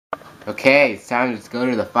Okay, it's time to go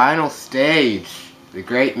to the final stage, the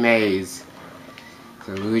Great Maze.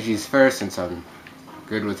 So Luigi's first, since I'm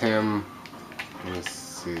good with him. Let's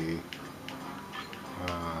see.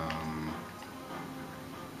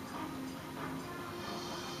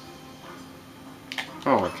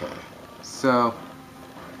 Oh, okay. So,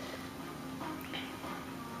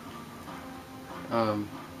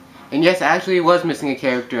 and yes, I actually was missing a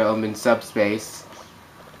character in Subspace.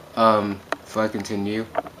 So I continue.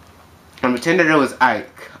 I pretended it was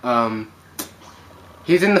Ike.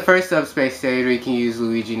 He's in the first Subspace stage where you can use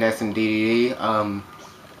Luigi, Ness, and DDD.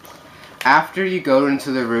 After you go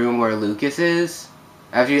into the room where Lucas is,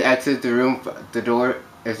 after you exit the room, the door,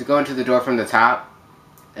 if you go into the door from the top,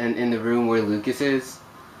 and in the room where Lucas is,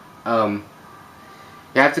 you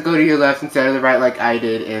have to go to your left instead of the right like I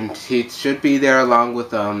did, and he should be there along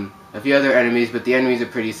with a few other enemies, but the enemies are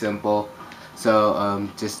pretty simple. So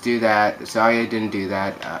just do that. Sorry I didn't do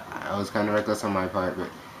that. I was kind of reckless on my part, but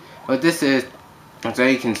what this is, so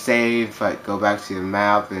you can save, like go back to the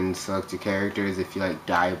map and select your characters if you like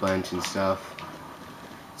die a bunch and stuff.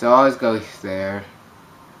 So always go there.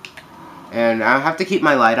 And I have to keep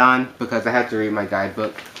my light on because I have to read my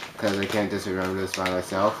guidebook because I can't just remember this by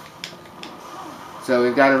myself. So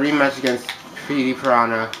we've got a rematch against PD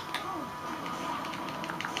Piranha.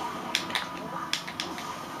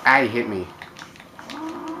 Ah, he hit me.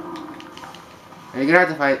 And you're gonna have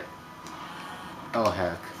to fight. Oh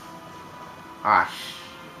heck. Ah,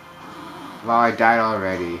 well, I died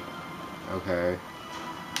already. Okay.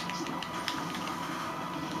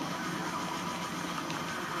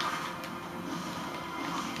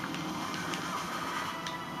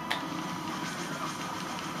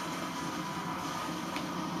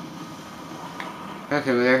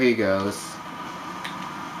 Okay, well, there he goes.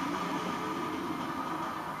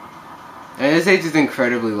 And this stage is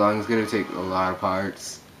incredibly long. It's gonna take a lot of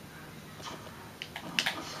parts.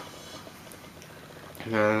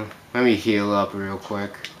 Let me heal up real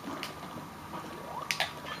quick.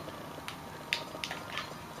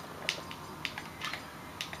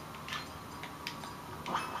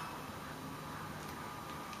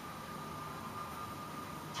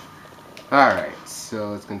 Alright,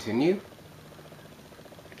 so let's continue.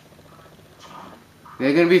 There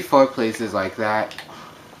are gonna be 4 places like that.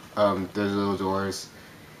 Those little doors.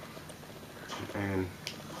 And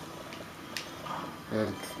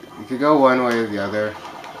you could go one way or the other.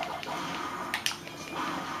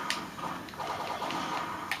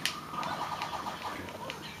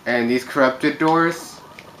 And these corrupted doors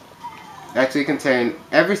actually contain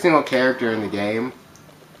every single character in the game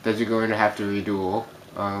that you're going to have to reduel.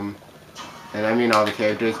 And I mean all the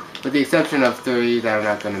characters, with the exception of 3 that I'm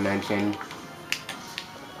not going to mention.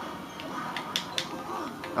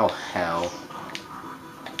 Oh hell.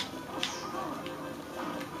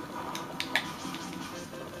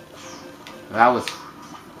 That was...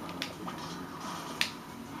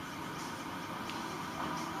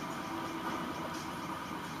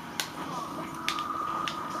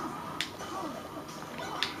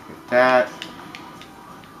 that.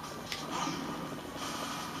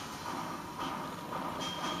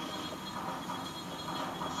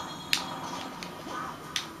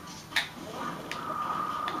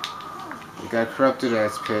 It got corrupted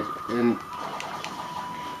as pit. And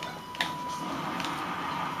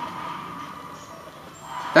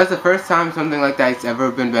that's the first time something like that's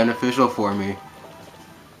ever been beneficial for me.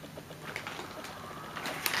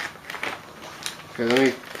 Okay, let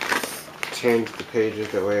me change the pages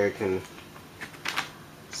that way I can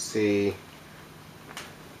see.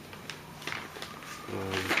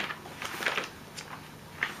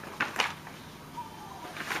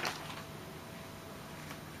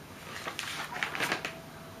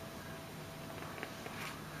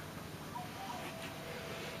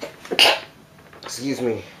 Excuse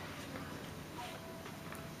me.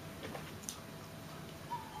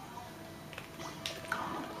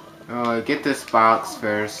 Oh, get this box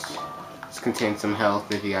first. This contains some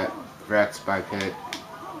health if you got wrecked by pit.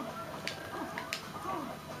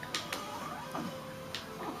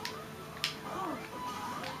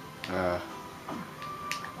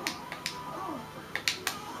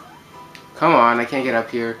 Come on, I can't get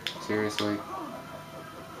up here. Seriously.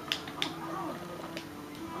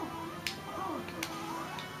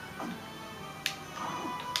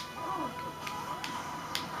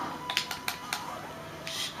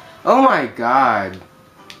 Oh my god.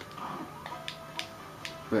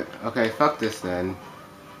 But, okay, fuck this then.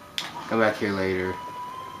 Come back here later.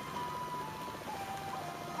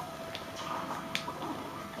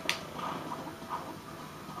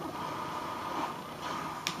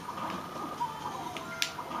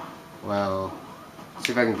 Well,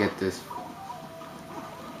 See if I can get this.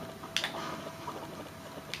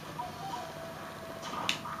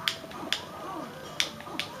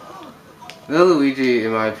 Little Luigi,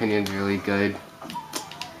 in my opinion, is really good.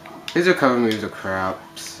 His recovery moves are crap,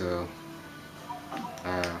 so...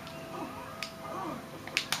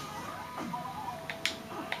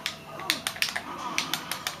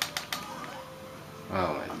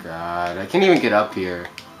 Oh my god, I can't even get up here.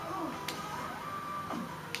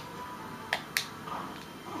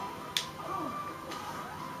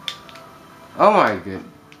 Oh my god.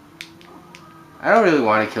 I don't really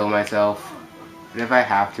want to kill myself, but if I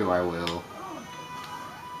have to, I will.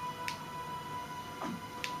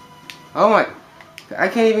 Oh my... I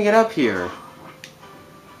can't even get up here.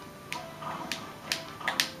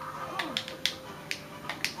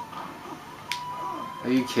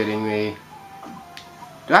 Are you kidding me?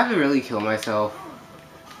 Do I have to really kill myself?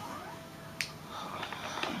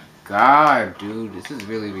 God, dude, this is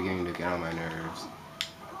really beginning to get on my nerves.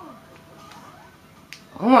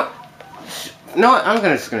 Oh my... No, I'm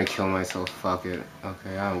just gonna kill myself. Fuck it.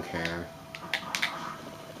 Okay, I don't care.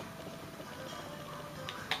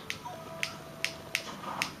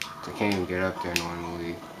 I can't even get up there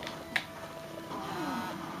normally.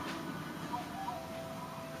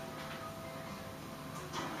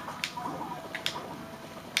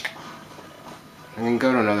 I can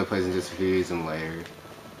go to another place and just use them later.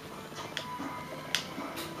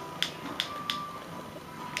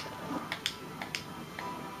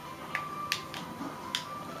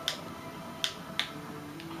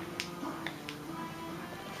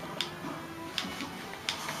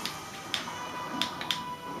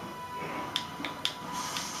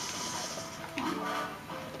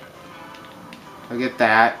 I'll get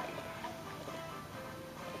that.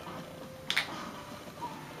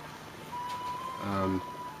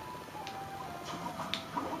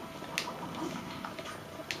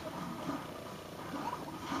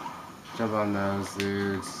 Jump on those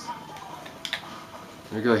dudes.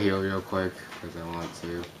 Let me go heal real quick, because I want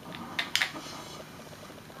to.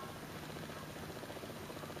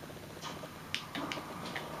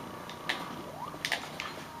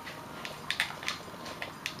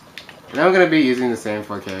 And I'm going to be using the same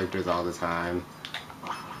 4 characters all the time.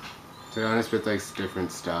 To be honest with like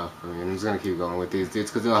different stuff. I mean, I'm just going to keep going with these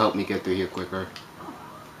dudes, because it'll help me get through here quicker.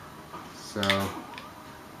 So,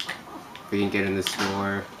 we can get in the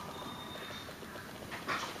store.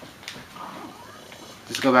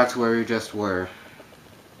 Just go back to where we just were.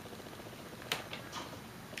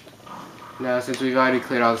 Now, since we've already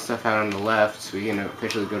cleared all the stuff out on the left, we can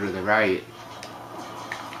officially go to the right.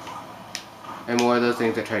 And more of those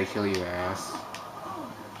things that try to kill your ass.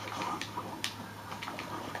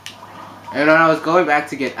 And when I was going back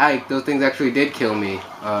to get Ike, those things actually did kill me.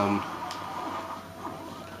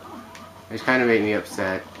 Which kind of made me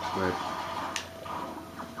upset, but...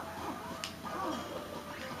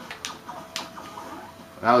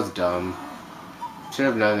 that was dumb. Should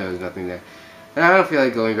have known there was nothing there. And I don't feel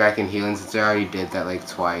like going back and healing since I already did that like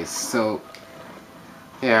twice. So,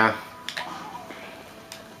 yeah.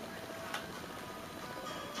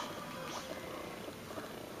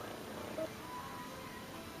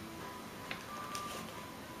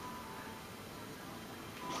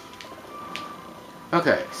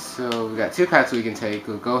 Okay, so we got 2 paths we can take.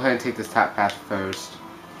 We'll go ahead and take this top path first.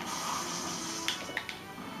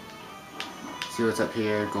 See what's up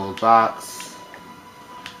here. Gold box.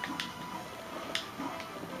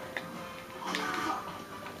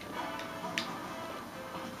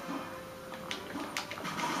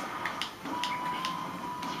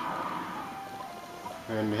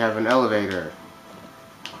 And we have an elevator.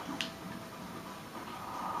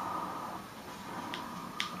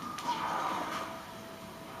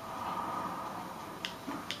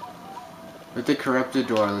 With the corrupted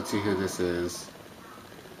door, let's see who this is.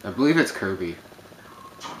 I believe it's Kirby.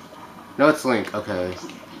 No, it's Link. Okay.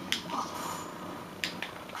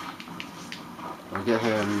 I'll get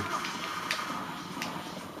him.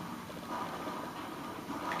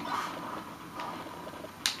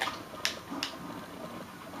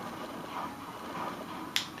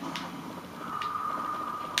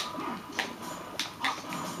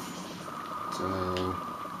 So...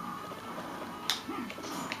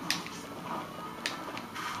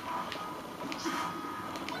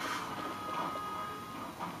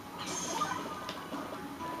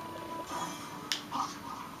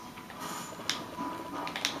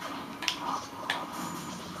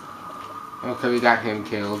 okay, we got him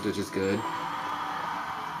killed, which is good.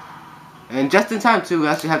 And just in time, too, we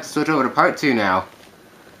actually have to switch over to part 2 now.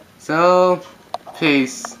 So,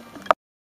 peace.